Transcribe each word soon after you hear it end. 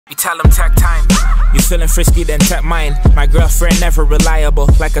You tell them tech time. You feeling frisky, then tech mine. My girlfriend never reliable,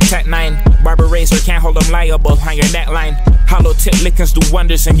 like a Tech 9. Barber razor can't hold them liable on your neckline. Hollow tip lickings do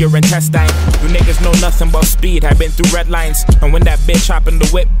wonders in your intestine. You niggas know nothing about speed, I've been through red lines. And when that bitch hop in the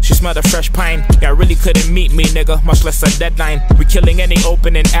whip, she smelled a fresh pine. Y'all really couldn't meet me, nigga, much less a deadline. We killing any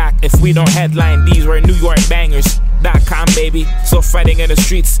opening act if we don't headline. These were New York bangers. .com baby, so fighting in the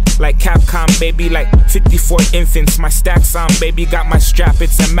streets like Capcom baby, like 54 infants. My stacks on baby, got my strap,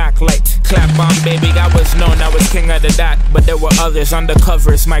 it's a Mac light. Clap on baby, I was known, I was king of the dot, but there were others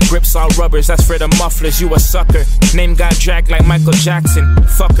undercovers. My grips all rubbers, that's for the mufflers. You a sucker, name got dragged like Michael Jackson.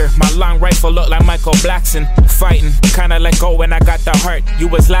 Fucker, my long rifle look like Michael Blackson. Fighting, kinda like oh when I got the heart. You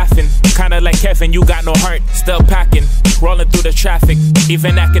was laughing, kinda like Kevin, you got no heart. Still packing, rolling through the traffic.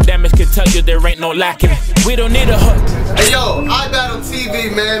 Even academics can tell you there ain't no lacking. We don't need a hook. Hey yo,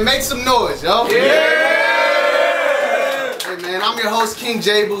 iBattleTV, man, make some noise, yo. Yeah! Hey man, I'm your host, King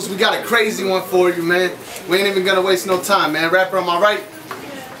Jables. We got a crazy one for you, man. We ain't even gonna waste no time, man. Rapper, am I right?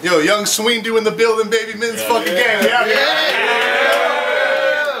 Yo, young SWEENEY in the building, baby. Men's fucking gang.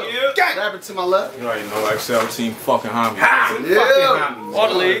 Rapper to my left. You already know, XCEL team fucking homie.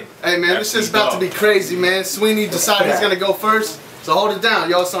 Hey man, this shit's about to be crazy, man. SWEENEY decided he's gonna go first, so hold it down.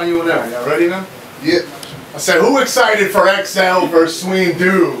 Y'all, it's on you whenever. Y'all ready now? Yeah. I said, who excited for XCEL versus SWEENEY?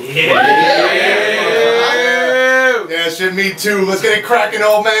 Yeah, shit, me too. Let's get it cracking,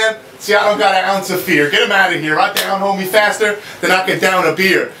 old man. See, I don't got an ounce of fear. Get him out of here. Right down, homie, faster than I can down a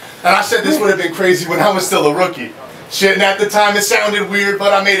beer. And I said this would have been crazy when I was still a rookie. Shit, and at the time it sounded weird,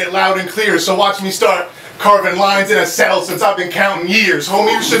 but I made it loud and clear. So watch me start carving lines in a cell since I've been counting years.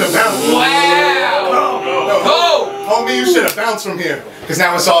 Homie, you should have bounced. Wow! Homie, you should have bounced from here. Because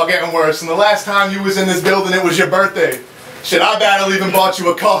now it's all getting worse. And the last time you was in this building, it was your birthday. Shit, iBattle even bought you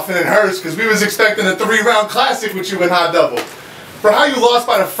a coffin and hearse because we was expecting a 3-round classic with you in high double. For how you lost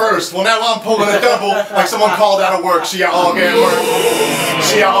by the first, well now I'm pulling a double like someone called out of work. She got all getting murked.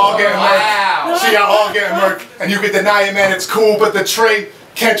 She got all getting murked. She got all getting murked. And you can deny it, man, it's cool, but the trait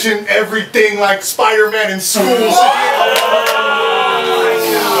catching everything like Spider-Man in school.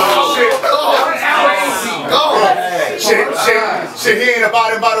 Shit, he ain't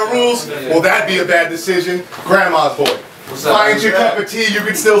abiding by the rules? Well, that'd be a bad decision. Grandma's boy. Find your cup of tea, you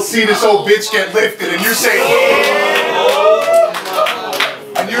can still see this old bitch get lifted, and you say,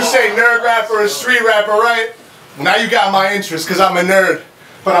 nerd rapper or street rapper, right? Now you got my interest, cause I'm a nerd.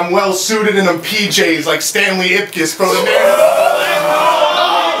 But I'm well suited in them PJs like Stanley Ipkiss, bro.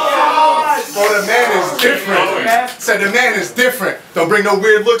 The man is different. Said the man is different. Don't bring no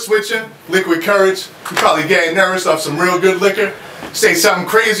weird looks with you. Liquid courage. You probably getting nervous off some real good liquor. Say something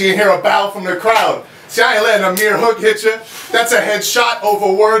crazy and hear a bow from the crowd. See, I ain't letting a mere hook hit you. That's a headshot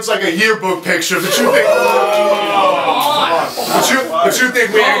over words like a yearbook picture. But you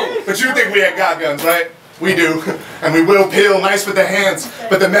think, but you think we ain't got guns, right? We do, and we will peel nice with the hands,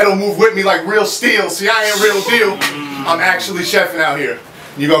 but the metal move with me like real steel. See, I ain't real deal. I'm actually chefing out here.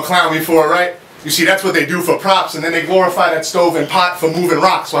 You gonna clown me for it, right? You see, that's what they do for props, and then they glorify that stove and pot for moving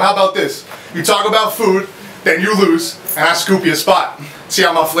rocks. Well, how about this? You talk about food, then you lose, and I scoop your spot. See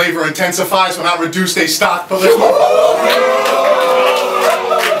how my flavor intensifies when I reduce they stock, but let's move.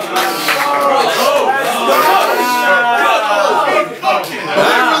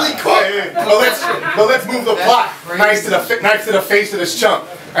 But let's move the plot. Knife to the face of this chump.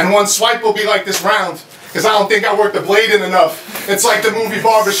 And one swipe will be like this round. Because I don't think I worked the blade in enough. It's like the movie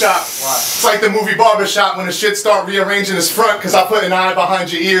Barbershop. It's like the movie Barbershop when the shit start rearranging his front because I put an eye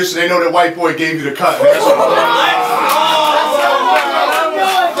behind your ears so they know that white boy gave you the cut.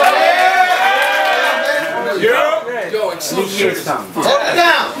 Yo, exclusive. Hold it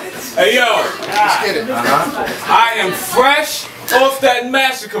down. Hey yo, Let's get it. I am fresh off that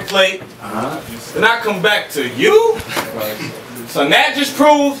massacre plate, and I come back to you. So that just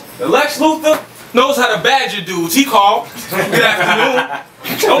proves that Lex Luthor knows how to badger dudes. He called. Good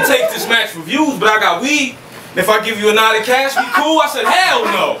afternoon. Don't take this match for views, but I got weed. If I give you a nod of cash, we cool? I said, hell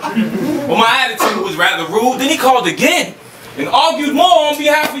no. Well, my attitude was rather rude. Then he called again and argued more on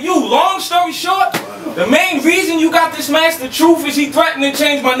behalf of you. Long story short, the main reason you got this match, the truth is he threatened to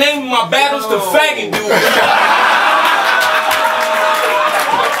change my name in my battles to Faggot Dude.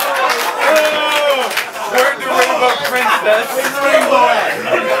 Word to Rainbow Princess.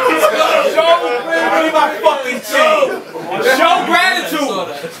 Show gratitude.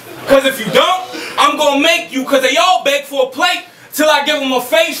 Because if you don't, I'm going to make you, because they all beg for a plate till I give them a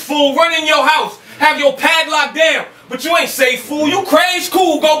face full, run in your house, have your padlock down, but you ain't safe, fool. You crazy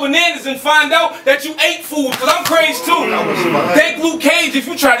cool, go bananas and find out that you ate food, cause I'm crazy too. Thank Luke Cage if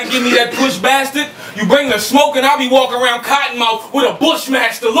you try to give me that push bastard. You bring the smoke and I'll be walking around Cottonmouth with a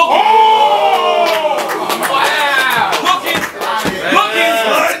Bushmaster looking.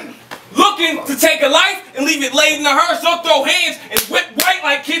 Looking to take a life and leave it laid in the hearse, or throw hands and whip white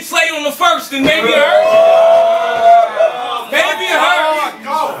like Kid Slade on the first, and maybe it hurts. Maybe it hurts.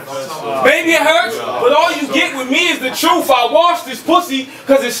 Maybe it hurts, but all you get with me is the truth. I wash this pussy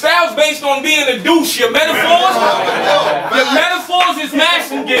because his style's based on being a douche. Your metaphors is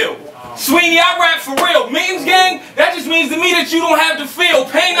Massengill. Sweeney, I rap for real. Meetings gang, that just means to me that you don't have to feel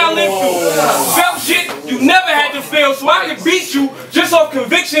pain I live through. Felt shit you never had to feel, so I can beat you just off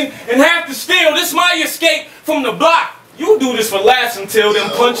conviction and have to steal. This my escape from the block. You do this for laughs until them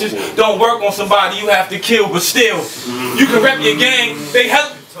punches don't work on somebody you have to kill, but still, you can rep your gang, they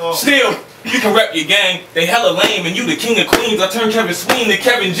help. Still, you can rep your gang, they hella lame, and you the king of queens. I turned Kevin Sweeney to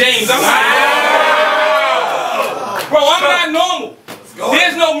Kevin James. Bro, I'm not normal.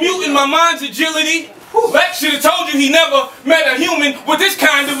 There's no mute in my mind's agility. Lex should have told you he never met a human with this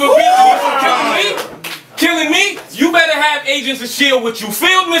kind of ability. Killing me? You better have Agents of S.H.I.E.L.D. with you.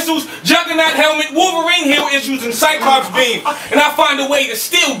 Field missiles, Juggernaut helmet, Wolverine heel issues, and Cyclops beam. And I find a way to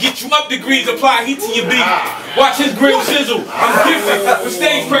still get you up degrees, apply heat to your beat. Watch his grill sizzle. I'm gifted with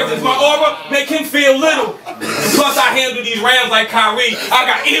stage presence. My aura make him feel little. And plus I handle these rounds like Kyrie. I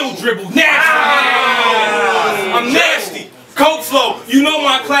got ill dribble, nasty. I'm nasty. Coke flow, you know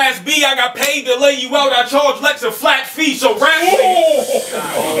my class B, I got paid to lay you out, I charge Lex a flat fee, so rap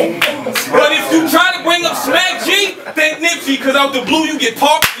But if you try to bring up Smack G, think Nipsey, cause out the blue you get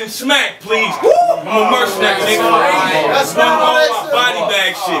parked and smacked, please. I'm a mercenary, nigga. That's all my body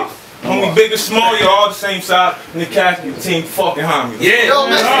bag shit. Homie, big or small, you're all the same size, and the casket team fucking homie. Yeah.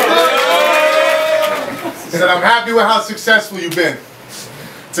 Said I'm happy with how successful you've been.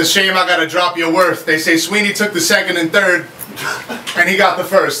 It's a shame I gotta drop your worth. They say Sweeney took the second and third, and he got the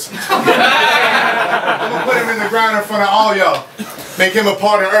first. I'm gonna put him in the ground in front of all y'all. Make him a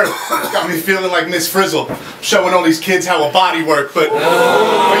part of Earth. Got me feeling like Miss Frizzle, showing all these kids how a body works. But you're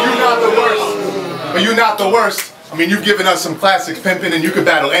not the worst. But you're not the worst. I mean, you've given us some classics, pimping, and you could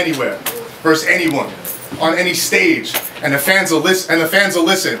battle anywhere, versus anyone, on any stage, and the fans will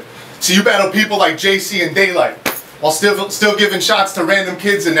listen. So you battle people like JC and Daylight, while still giving shots to random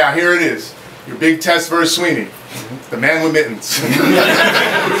kids, and now here it is. Your big test versus Sweeney. The man with mittens.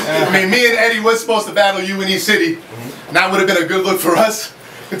 I mean, me and Eddie was supposed to battle you in East City, and that would have been a good look for us.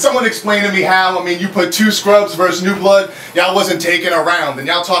 Can someone explain to me how? I mean, you put 2 scrubs versus New Blood, y'all wasn't taking a round, and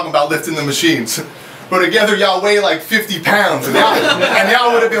y'all talking about lifting the machines. But together y'all weigh like 50 pounds, and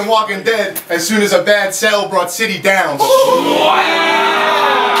y'all would have been walking dead as soon as a bad cell brought City down.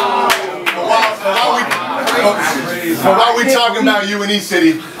 But while we talking about you in East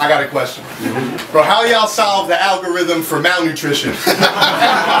City, I got a question. Bro, how y'all solve the algorithm for malnutrition? I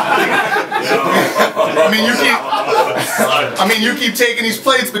mean, you keep taking these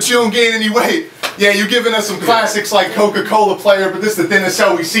plates, but you don't gain any weight. Yeah, you're giving us some classics like Coca-Cola Player, but this is the thinnest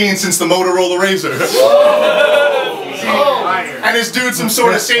cell we've seen since the Motorola Razor. And this dude's some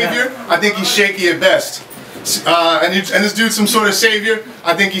sort of savior? I think he's shaky at best. And this dude's some sort of savior?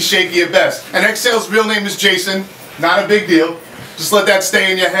 I think he's shaky at best. And XCEL's real name is Jason. Not a big deal. Just let that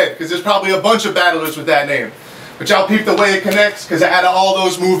stay in your head, because there's probably a bunch of battlers with that name. But y'all peep the way it connects, because out of all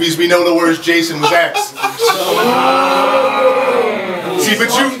those movies, we know the words Jason was X. See,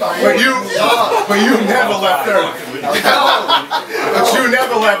 but you never left Earth. But you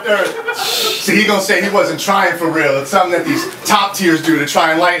never left Earth. See, he gonna say he wasn't trying for real. It's something that these top tiers do to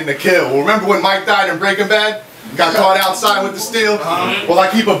try and lighten the kill. Well, remember when Mike died in Breaking Bad? Got caught outside with the steel? Well, I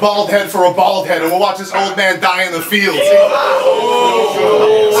keep a bald head for a bald head, and we'll watch this old man die in the field.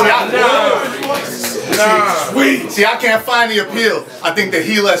 See, I can't find the appeal. I think that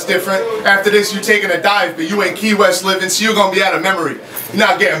he less different. After this, you taking a dive, but you ain't Key West living, so you're gonna be out of memory. You're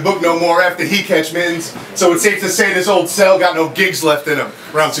not getting booked no more after he catch mittens. So it's safe to say this old cell got no gigs left in him.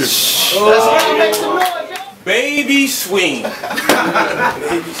 Round 2. Baby Sweeney.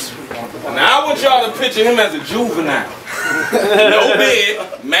 Now I want y'all to picture him as a juvenile. No beard,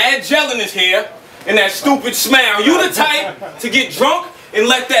 mad gel in his hair, and that stupid smile. You the type to get drunk and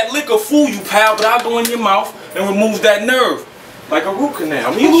let that liquor fool you, pal, but I'll go in your mouth and remove that nerve. Like a root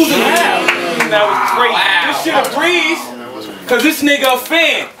canal. I mean, you losing half. That was great. Wow. This shit a breeze, cause this nigga a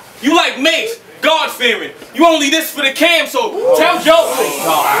fan. You like Mace, God-fearing. You only this for the cam, so tell jokes.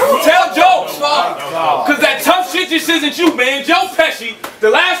 Tell jokes. Cause that tough shit just isn't you, man. Joe Pesci, the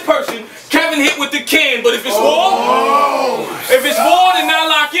last person Kevin hit with the can, but if it's war, then I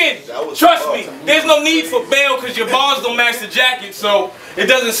lock in. Trust me, there's no need for bail because your bars don't match the jacket, so it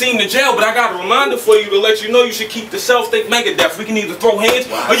doesn't seem to jail. But I got a reminder for you to let you know you should keep the self-think Megadeth. We can either throw hands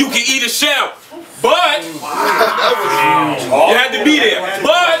or you can eat a shell. But you had to be there.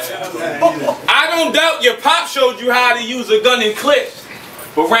 But I don't doubt your pop showed you how to use a gun and clips.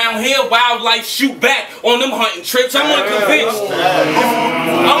 But round here, wildlife shoot back on them hunting trips. I'm unconvinced.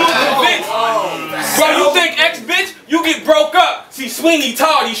 I'm unconvinced. Bro, you think ex-bitch, you get broke up. See, Sweeney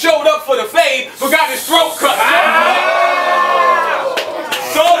Todd, he showed up for the fade, but got his throat cut.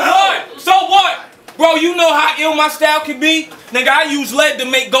 So what? So what? Bro, you know how ill my style can be? Nigga, I use lead to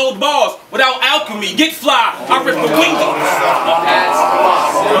make gold bars without alchemy. Get fly, I rip the wings off.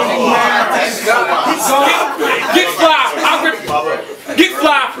 Get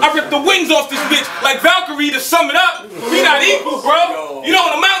fly, I rip the wings off this bitch. Like Valkyrie, to sum it up, we not equal, bro. You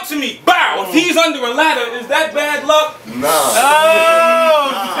don't amount to me. Bow. If he's under a ladder, is that bad luck? No.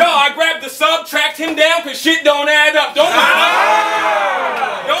 Oh. Yo, I grabbed the sub, tracked him down, cause shit don't add up. Don't mind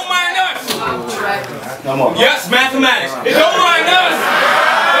us. Don't mind us. Yes, mathematics. It don't mind us.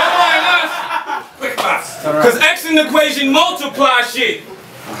 Don't mind us. Cause X in the equation multiply shit.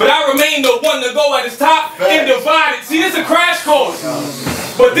 But I remain the one to go at its top and divide it. See, this is a crash course.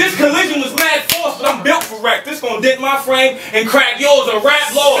 But this collision was mad force, but I'm built for wreck. This gonna dent my frame and crack yours, a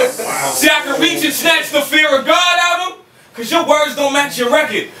rap lord. See, I can reach and snatch the fear of God out of him, cause your words don't match your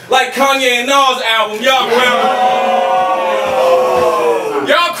record. Like Kanye and Nas' album, y'all crown him.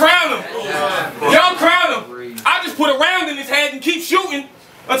 Y'all crown him. Y'all crown him. I just put a round in his head and keep shooting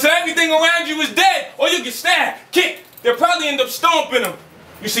until everything around you is dead, or you get stabbed, kicked. They'll probably end up stomping him.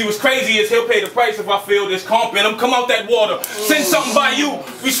 You see, what's crazy is he'll pay the price if I feel this comp in him. Come out that water, send something by you.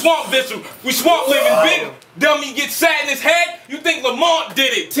 We swamp visual, we swamp living big. Dummy gets sat in his head. You think Lamont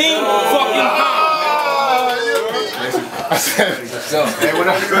did it? Team fucking I said, hey,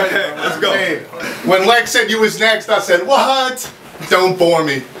 whenever you're ready, let's go. Hey, when Lex said you was next, I said, what? Don't bore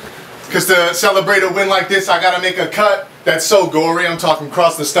me. Because to celebrate a win like this, I gotta make a cut that's so gory. I'm talking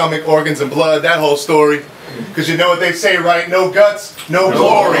across the stomach, organs, and blood, that whole story. Because you know what they say, right? No guts, no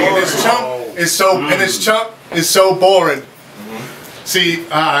glory. And this chump is so boring. See,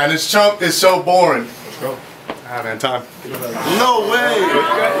 and this chump is so boring. Let's go. Man, time. No way.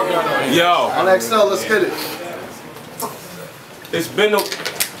 Yo. On XCEL, let's get it. It's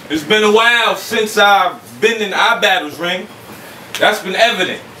been a while since I've been in iBattle's ring. That's been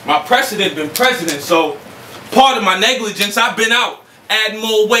evident. My precedent been president, so part of my negligence, I've been out. Add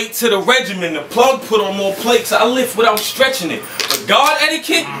more weight to the regimen, the plug put on more plates, I lift without stretching it. But guard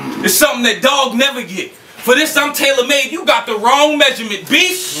etiquette is something that dog never get. For this I'm tailor-made, you got the wrong measurement.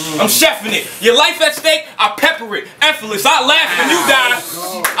 Beef, I'm chefing it. Your life at stake, I pepper it. Effortless, I laugh when you die.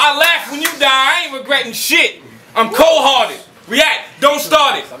 I laugh when you die, I ain't regretting shit. I'm cold-hearted, react, don't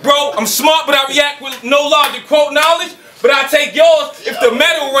start it. Bro, I'm smart but I react with no logic. Quote knowledge, but I take yours if the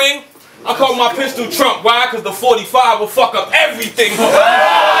metal ring. I call my pistol Trump. Why? Because the 45 will fuck up everything.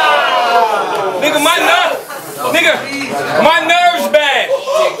 Nigga, my nerves bad.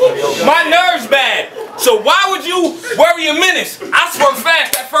 My nerves bad. So why would you worry a menace? I swerve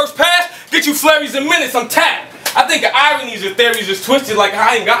fast. That first pass, get you flurries in minutes. I'm tapped. I think the ironies or theories is twisted like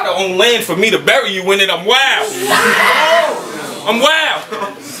I ain't got to own land for me to bury you in it. I'm wild. I'm wild.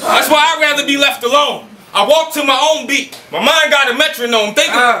 That's why I'd rather be left alone. I walk to my own beat. My mind got a metronome.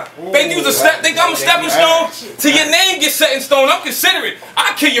 Think I'm a stepping stone till your name gets set in stone. I'm considerate.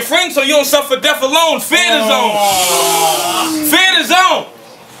 I kill your friend so you don't suffer death alone. Fear the zone. Fear the zone.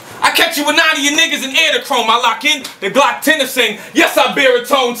 I catch you with 9 of your niggas in air to chrome. I lock in the Glock 10 to sing. Yes, I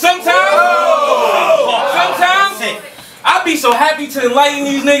baritone. Sometimes I be so happy to enlighten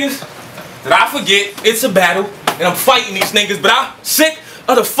these niggas that I forget it's a battle and I'm fighting these niggas. But I'm sick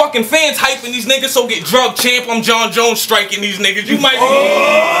of the fucking fans hyping these niggas, so get drug champ. I'm John Jones striking these niggas. You might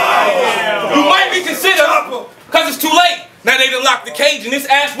be considered, cause it's too late. Now they done locked the cage and this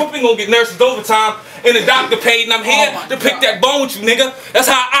ass whooping gonna get nurses overtime and the doctor paid and I'm here to pick that bone with you, nigga. That's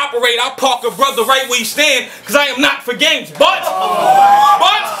how I operate. I'll park a brother right where you stand, cause I am not for games. But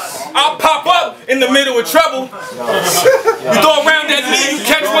I'll pop up in the middle of trouble. You throw around that knee, you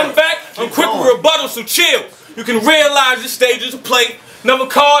catch one back, I'm quick with rebuttal, so chill. You can realize this stage is a play. Never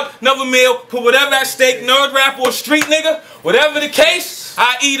card, never meal, put whatever at stake, nerd rap or street nigga. Whatever the case,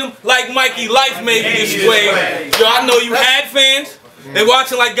 I eat them like Mikey. Life may be this way. Yo, I know you had fans. They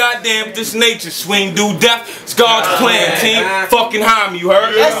watching like goddamn this nature swing, do death. It's God's plan, team. Fucking high me, you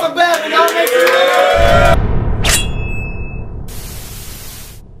heard? That's the bad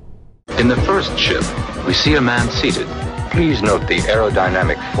one. In the first ship, we see a man seated, Please note the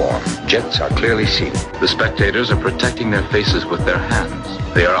aerodynamic form. Jets are clearly seen. The spectators are protecting their faces with their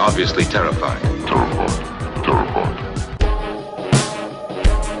hands. They are obviously terrified.